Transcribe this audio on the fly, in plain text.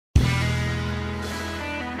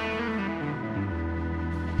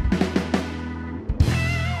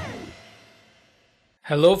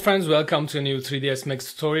Hello friends, welcome to a new 3ds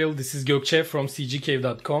Max tutorial. This is Gökçe from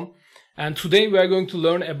CGCave.com, and today we are going to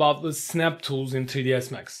learn about the snap tools in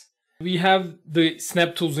 3ds Max. We have the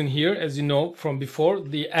snap tools in here, as you know from before.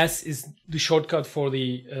 The S is the shortcut for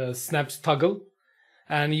the snaps toggle,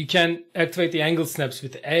 and you can activate the angle snaps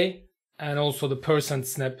with A, and also the percent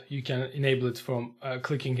snap, you can enable it from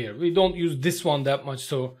clicking here. We don't use this one that much,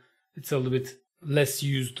 so it's a little bit less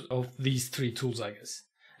used of these three tools, I guess.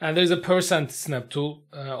 And there's a percent snap tool.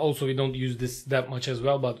 Also, we don't use this that much as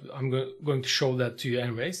well, but I'm going to show that to you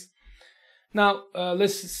anyways. Now,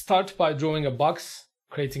 let's start by drawing a box,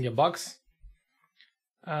 creating a box.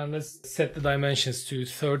 And let's set the dimensions to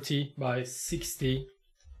 30 by 60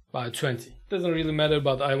 by 20. Doesn't really matter,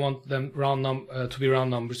 but I want them to be round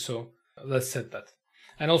numbers, so let's set that.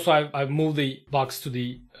 And also, I've moved the box to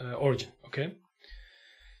the origin, okay?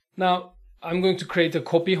 Now, I'm going to create a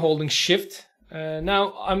copy holding Shift.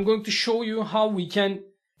 Now I'm going to show you how we can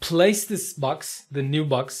place this box, the new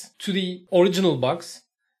box, to the original box,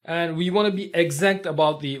 and we want to be exact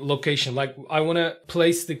about the location. Like I want to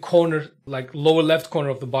place the corner, like lower left corner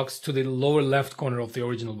of the box to the lower left corner of the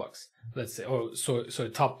original box, let's say, or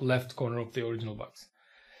sorry, top left corner of the original box.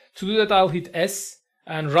 To do that, I'll hit S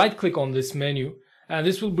and right click on this menu, and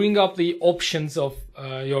this will bring up the options of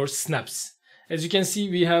your snaps. As you can see,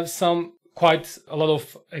 we have quite a lot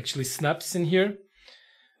of actually snaps in here,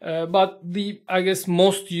 but I guess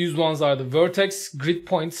most used ones are the vertex, grid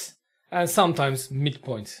points, and sometimes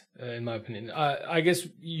midpoint, in my opinion. I guess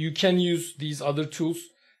you can use these other tools,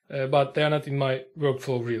 but they are not in my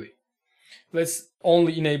workflow really. Let's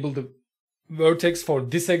only enable the vertex for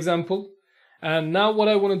this example. And now what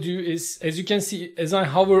I want to do is, as you can see, as I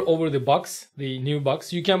hover over the box, the new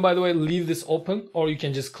box, you can, by the way, leave this open or you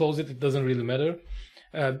can just close it. It doesn't really matter.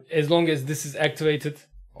 As long as this is activated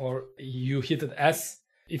or you hit it S.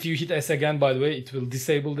 If you hit S again, by the way, it will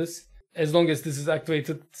disable this. As long as this is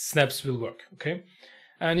activated, snaps will work, okay?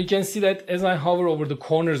 And you can see that as I hover over the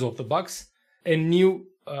corners of the box, a new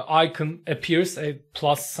icon appears, a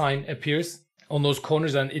plus sign appears on those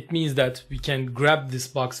corners, and it means that we can grab this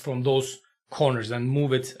box from those corners and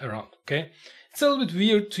move it around, okay? It's a little bit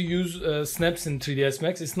weird to use snaps in 3ds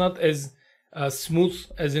Max. It's not as smooth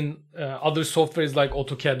as in other softwares like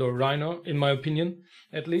AutoCAD or Rhino, in my opinion,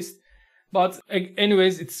 at least. But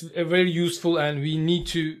anyways, it's very useful and we need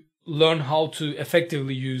to learn how to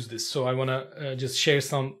effectively use this. So I want to just share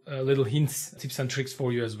some little hints, tips and tricks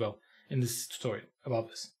for you as well in this tutorial about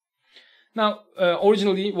this. Now,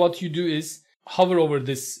 originally what you do is hover over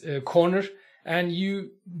this corner and you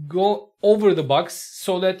go over the box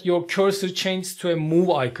so that your cursor changes to a move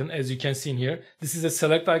icon, as you can see in here. This is a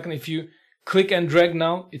select icon. If you click and drag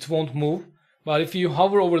now, it won't move. But if you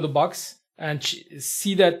hover over the box and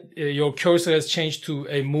see that your cursor has changed to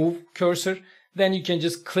a move cursor, then you can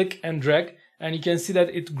just click and drag and you can see that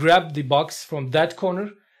it grabbed the box from that corner.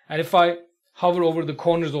 And if I hover over the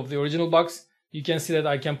corners of the original box, you can see that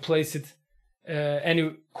I can place it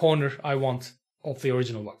any corner I want of the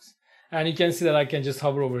original box. And you can see that I can just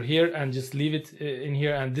hover over here and just leave it in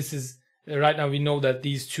here. And this is right now we know that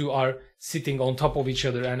these two are sitting on top of each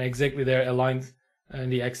other and exactly they're aligned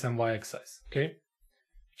in the X and Y axis, okay?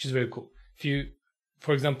 Which is very cool. If you,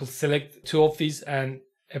 for example, select two of these and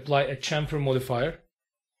apply a chamfer modifier,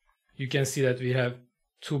 you can see that we have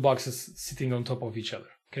two boxes sitting on top of each other,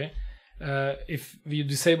 okay? If we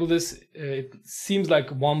disable this, it seems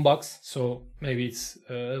like one box, so maybe it's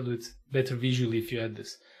a little bit better visually if you add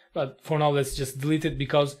this. But for now, let's just delete it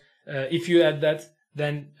because if you add that,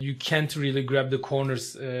 then you can't really grab the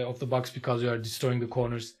corners of the box because you are destroying the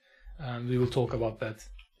corners. We will talk about that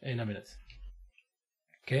in a minute.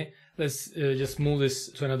 Okay, let's just move this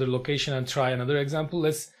to another location and try another example.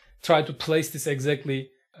 Let's try to place this exactly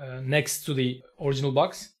next to the original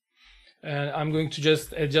box. And I'm going to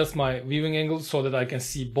just adjust my viewing angle so that I can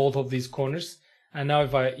see both of these corners. And now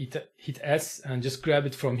if I hit S and just grab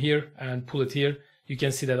it from here and pull it here, you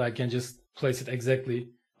can see that I can just place it exactly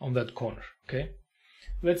on that corner, okay?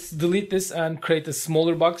 Let's delete this and create a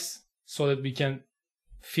smaller box so that we can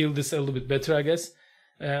feel this a little bit better, I guess.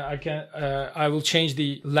 I will change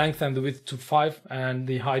the length and the width to 5 and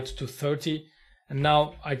the height to 30. And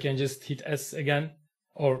now I can just hit S again,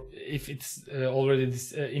 or if it's already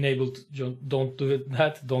enabled, don't do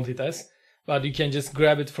that, don't hit S. But you can just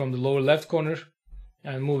grab it from the lower left corner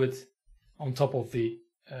and move it on top of the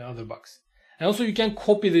other box. And also you can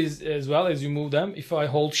copy these as well as you move them. If I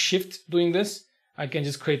hold Shift doing this, I can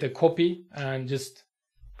just create a copy and just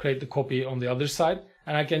create the copy on the other side.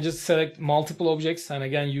 And I can just select multiple objects and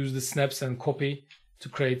again use the snaps and copy to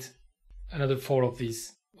create another 4 of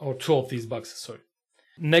these or 2 of these boxes, sorry.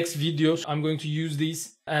 next videos, I'm going to use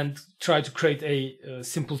these and try to create a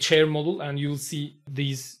simple chair model, and you'll see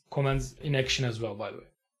these commands in action as well, by the way.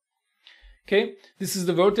 Okay, this is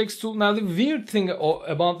the vertex tool. Now the weird thing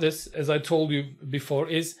about this, as I told you before,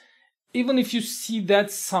 is even if you see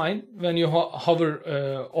that sign when you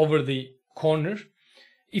hover over the corner,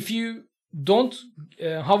 if you don't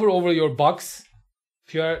hover over your box,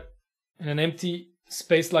 if you are in an empty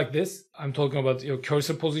space like this, I'm talking about your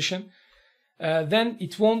cursor position, then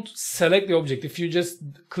it won't select the object. If you just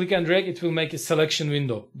click and drag, it will make a selection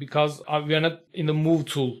window, because we are not in the move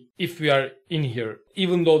tool if we are in here.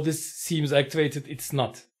 Even though this seems activated, it's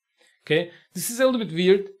not. Okay, this is a little bit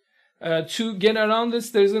weird. To get around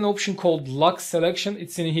this, there's an option called lock selection.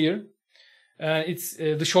 It's in here. It's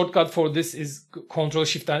the shortcut for this is Control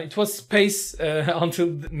Shift, and it was space until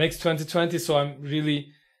Max 2020, so I'm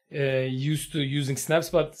really used to using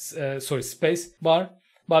snaps, but space bar.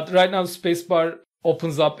 But right now, the space bar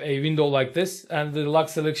opens up a window like this, and the lock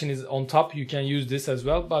selection is on top. You can use this as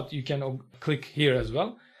well, but you can click here as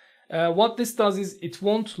well. What this does is it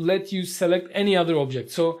won't let you select any other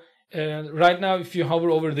object. So right now, if you hover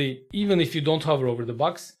over even if you don't hover over the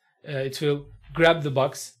box, it will grab the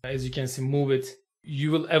box. As you can see, move it.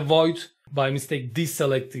 You will avoid by mistake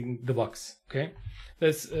deselecting the box. Okay,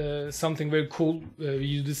 that's something very cool. We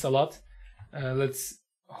use this a lot. Let's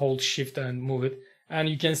hold Shift and move it. And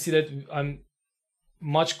you can see that I'm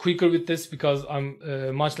much quicker with this because I'm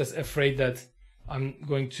much less afraid that I'm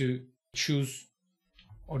going to choose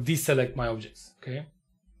or deselect my objects. Okay.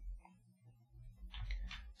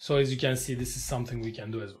 So as you can see, this is something we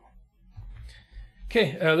can do as well.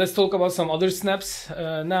 Okay, let's talk about some other snaps.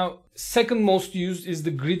 Now, second most used is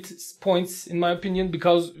the grid points, in my opinion,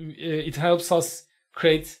 because it helps us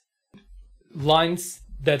create lines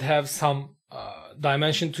that have some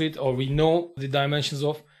dimension to it, or we know the dimensions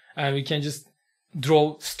of, and we can just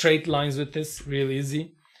draw straight lines with this really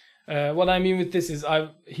easy. What I mean with this is I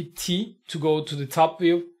hit T to go to the top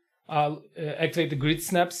view. I'll activate the grid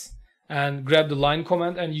snaps and grab the line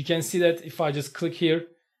command, and you can see that if I just click here,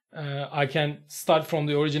 I can start from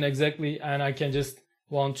the origin exactly, and I can just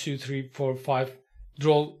 1, 2, 3, 4, 5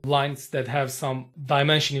 draw lines that have some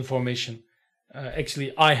dimension information.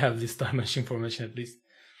 Actually, I have this dimension information at least.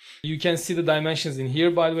 You can see the dimensions in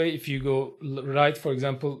here, by the way. If you go right, for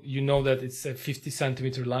example, you know that it's a 50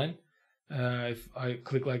 centimeter line. If I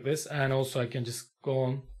click like this, and also I can just go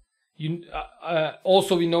on.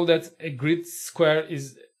 Also, we know that a grid square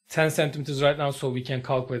is 10 centimeters right now, so we can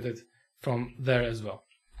calculate it from there as well.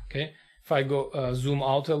 Okay, if I go zoom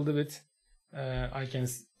out a little bit, I can,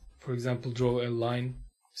 for example, draw a line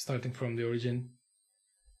starting from the origin.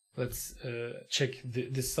 Let's check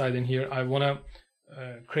this side in here. I want to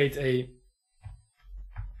create a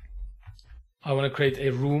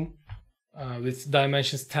room with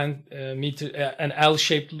dimensions 10 meter, an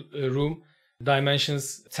L-shaped room,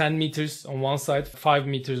 dimensions 10 meters on one side, 5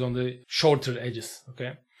 meters on the shorter edges.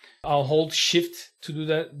 Okay, I'll hold Shift to do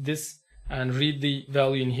this and read the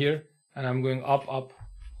value in here, and I'm going up,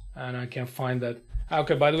 and I can find that.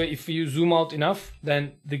 Okay, by the way, if you zoom out enough,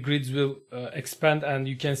 then the grids will expand, and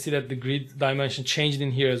you can see that the grid dimension changed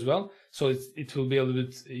in here as well. So it will be a little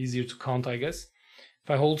bit easier to count, I guess.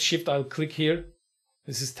 If I hold Shift, I'll click here.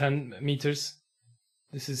 This is 10 meters.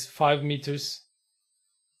 This is 5 meters.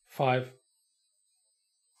 5,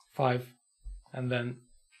 and then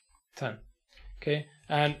 10. Okay,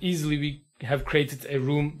 and easily we have created a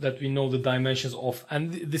room that we know the dimensions of.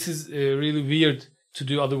 And this is really weird to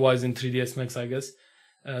do otherwise in 3ds Max, I guess.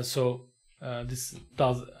 This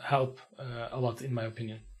does help a lot, in my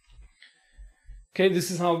opinion. Okay,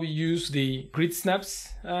 this is how we use the grid snaps,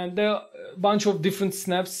 and there are a bunch of different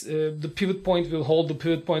snaps. The pivot point will hold the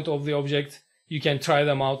pivot point of the object. You can try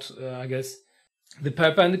them out, I guess. The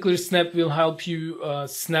perpendicular snap will help you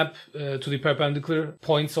snap to the perpendicular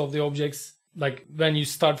points of the objects. Like when you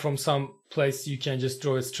start from some place, you can just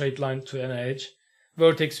draw a straight line to an edge.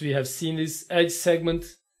 Vertex, we have seen this. Edge segment,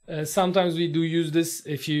 sometimes we do use this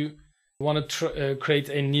if you want to create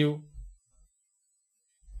a new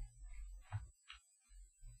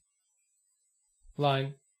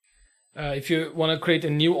line. If you want to create a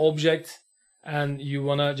new object and you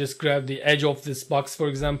want to just grab the edge of this box, for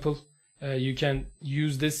example, you can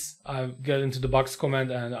use this. I'll get into the box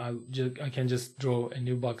command and I can just draw a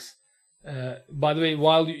new box. By the way,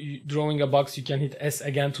 while you're drawing a box, you can hit S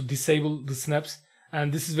again to disable the snaps,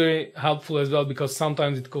 and this is very helpful as well because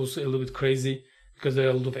sometimes it goes a little bit crazy because there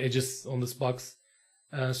are a lot of edges on this box.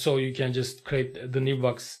 So you can just create the new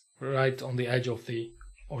box right on the edge of the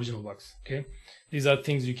original box. Okay, these are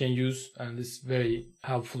things you can use, and this is very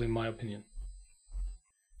helpful in my opinion.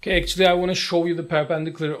 Okay, actually I want to show you the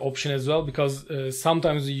perpendicular option as well, because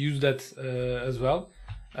sometimes we use that as well.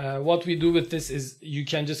 What we do with this is you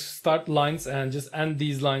can just start lines and just end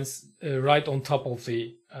these lines right on top of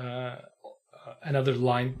the another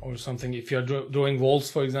line or something. If you're drawing walls,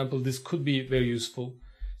 for example, this could be very useful.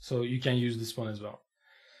 So you can use this one as well.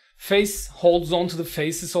 Face holds on to the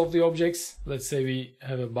faces of the objects. Let's say we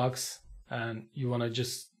have a box and you want to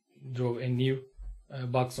just draw a new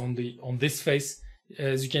box on this face.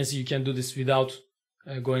 As you can see, you can do this without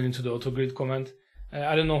going into the AutoGrid command.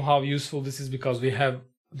 I don't know how useful this is because we have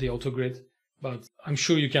the AutoGrid, but I'm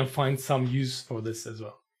sure you can find some use for this as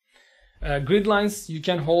well. Grid lines, you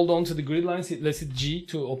can hold on to the grid lines. Let's hit G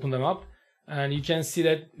to open them up. And you can see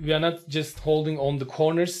that we are not just holding on the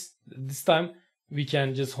corners this time. We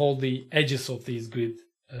can just hold the edges of these grid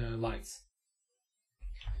lines.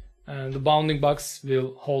 And the bounding box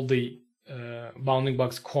will hold the bounding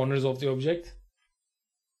box corners of the object.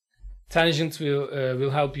 Tangent will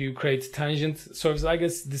help you create tangent surfaces. I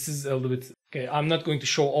guess this is a little bit okay. I'm not going to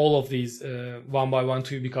show all of these one by one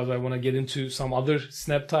to you because I want to get into some other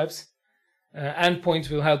snap types. Endpoint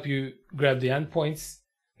will help you grab the endpoints.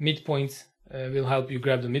 Midpoint will help you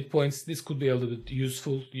grab the midpoints. This could be a little bit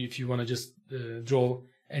useful if you want to just draw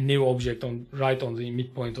a new object right on the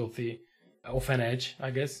midpoint of an edge,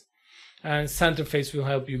 I guess. And center face will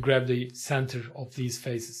help you grab the center of these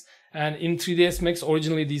faces. And in 3ds Max,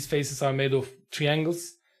 originally these faces are made of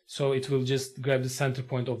triangles, so it will just grab the center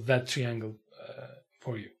point of that triangle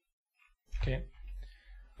for you. Okay.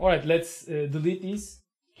 All right, let's delete these.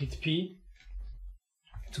 Hit P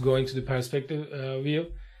to go into the perspective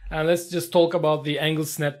view. And let's just talk about the angle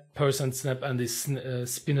snap, percent snap, and the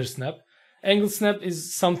spinner snap. Angle snap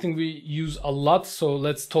is something we use a lot, so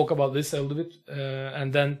let's talk about this a little bit,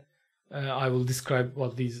 and then I will describe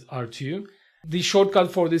what these are to you. The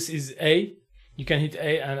shortcut for this is A. You can hit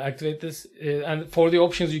A and activate this. And for the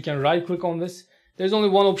options, you can right click on this. There's only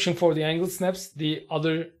one option for the angle snaps. The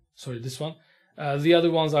other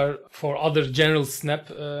ones are for other general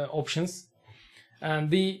snap options.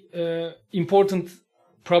 And the important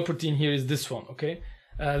property in here is this one, okay?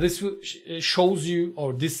 This shows you,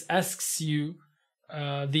 or this asks you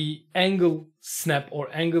the angle snap or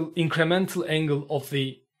incremental angle of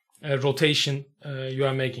the rotation you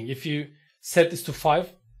are making. If you set this to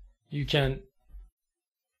 5, you can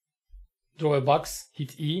draw a box,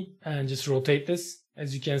 hit E, and just rotate this.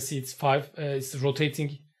 As you can see, it's 5. It's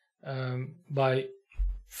rotating by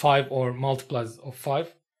 5 or multiples of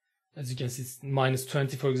 5. As you can see, it's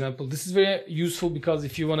 -20, for example. This is very useful because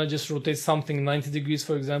if you want to just rotate something 90 degrees,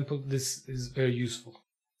 for example, this is very useful,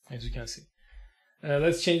 as you can see.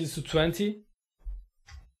 Let's change this to 20.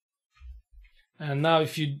 And now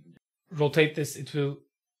if you rotate this, it will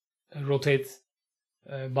rotate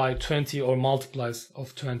by 20 or multiples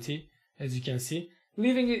of 20, as you can see.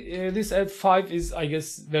 Leaving this at 5 is, I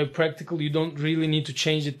guess, very practical. You don't really need to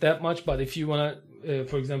change it that much, but if you want to,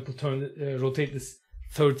 for example, rotate this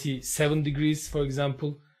 37 degrees, for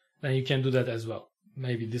example, then you can do that as well.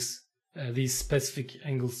 Maybe these specific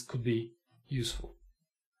angles could be useful.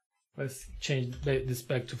 Let's change this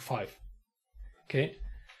back to 5. Okay.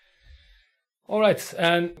 All right,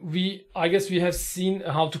 and I guess we have seen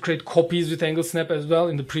how to create copies with angle snap as well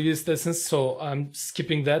in the previous lessons, so I'm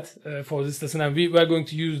skipping that for this lesson, and we are going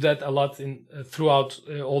to use that a lot throughout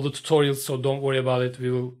all the tutorials, so don't worry about it.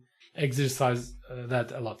 We will exercise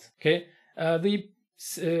that a lot. Okay, the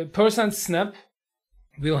percent snap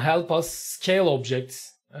will help us scale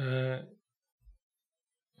objects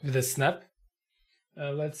with a snap.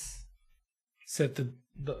 Let's set the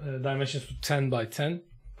dimensions to 10 by 10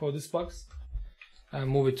 for this box. And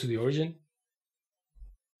move it to the origin.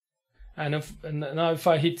 And now if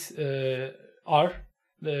I hit R,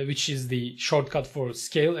 which is the shortcut for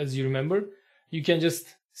scale, as you remember, you can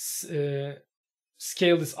just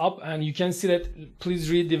scale this up, and you can see that, please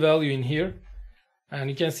read the value in here, and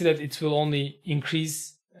you can see that it will only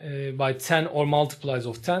increase by 10 or multiples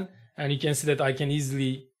of 10, and you can see that I can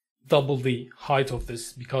easily double the height of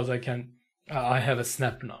this because I have a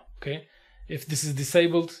snap now. Okay. If this is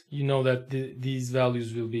disabled, you know that these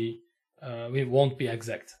values won't be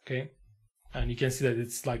exact, okay? And you can see that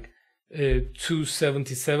it's like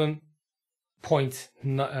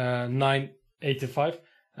 277.985,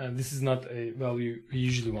 and this is not a value we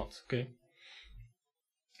usually want, okay?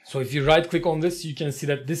 So if you right click on this, you can see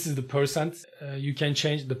that this is the percent. You can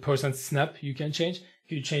change the percent snap, you can change.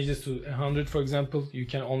 If you change this to 100, for example, you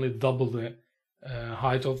can only double the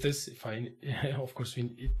height of this. Of course,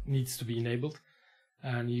 it needs to be enabled,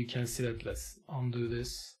 and you can see that. Let's undo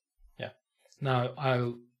this. Yeah, now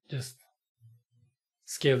I'll just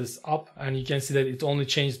scale this up, and you can see that it only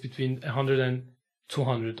changed between 100 and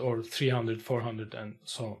 200 or 300, 400 and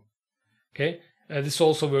so on. Okay, this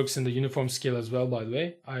also works in the uniform scale as well, by the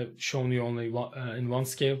way. I've shown you only in one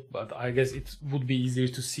scale, but I guess it would be easier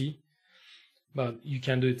to see, but you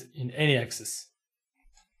can do it in any axis.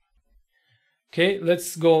 Okay,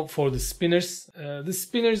 let's go for the spinners. The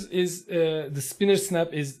spinner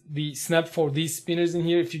snap is the snap for these spinners in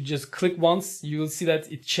here. If you just click once, you will see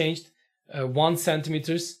that it changed 1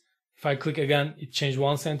 centimeters. If I click again, it changed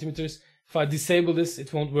 1 centimeters. If I disable this,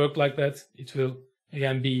 it won't work like that. It will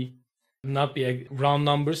again not be round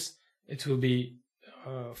numbers. It will be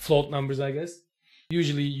float numbers, I guess.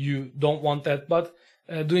 Usually you don't want that, but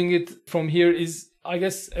doing it from here is, I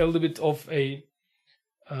guess, a little bit of a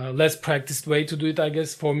less practiced way to do it, I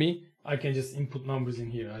guess. For me, I can just input numbers in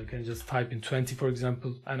here. I can just type in 20, for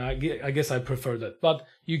example, and I guess I prefer that. But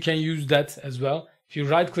you can use that as well. If you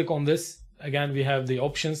right click on this, again, we have the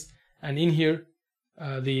options, and in here,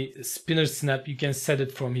 the spinner snap, you can set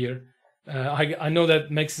it from here. I know that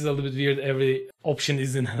Max is a little bit weird. Every option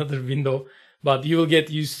is in another window, but you will get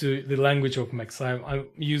used to the language of Max. I'm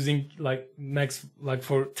using Max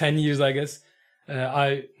for 10 years, I guess.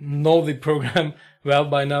 I know the program well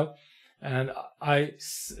by now, and I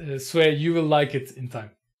swear you will like it in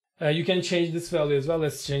time. You can change this value as well.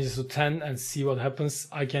 Let's change this to 10 and see what happens.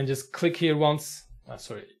 I can just click here once.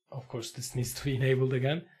 Sorry, of course this needs to be enabled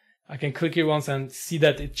again. I can click here once and see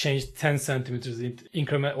that it changed 10 centimeters. It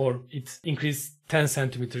increased 10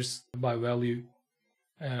 centimeters by value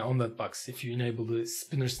on that box if you enable the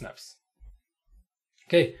spinner snaps.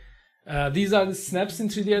 Okay. These are the snaps in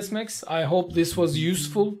 3ds Max. I hope this was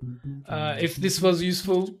useful. If this was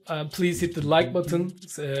useful, please hit the like button,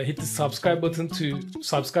 hit the subscribe button to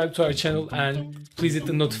subscribe to our channel, and please hit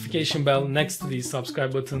the notification bell next to the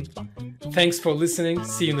subscribe button. Thanks for listening.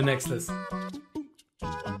 See you in the next lesson.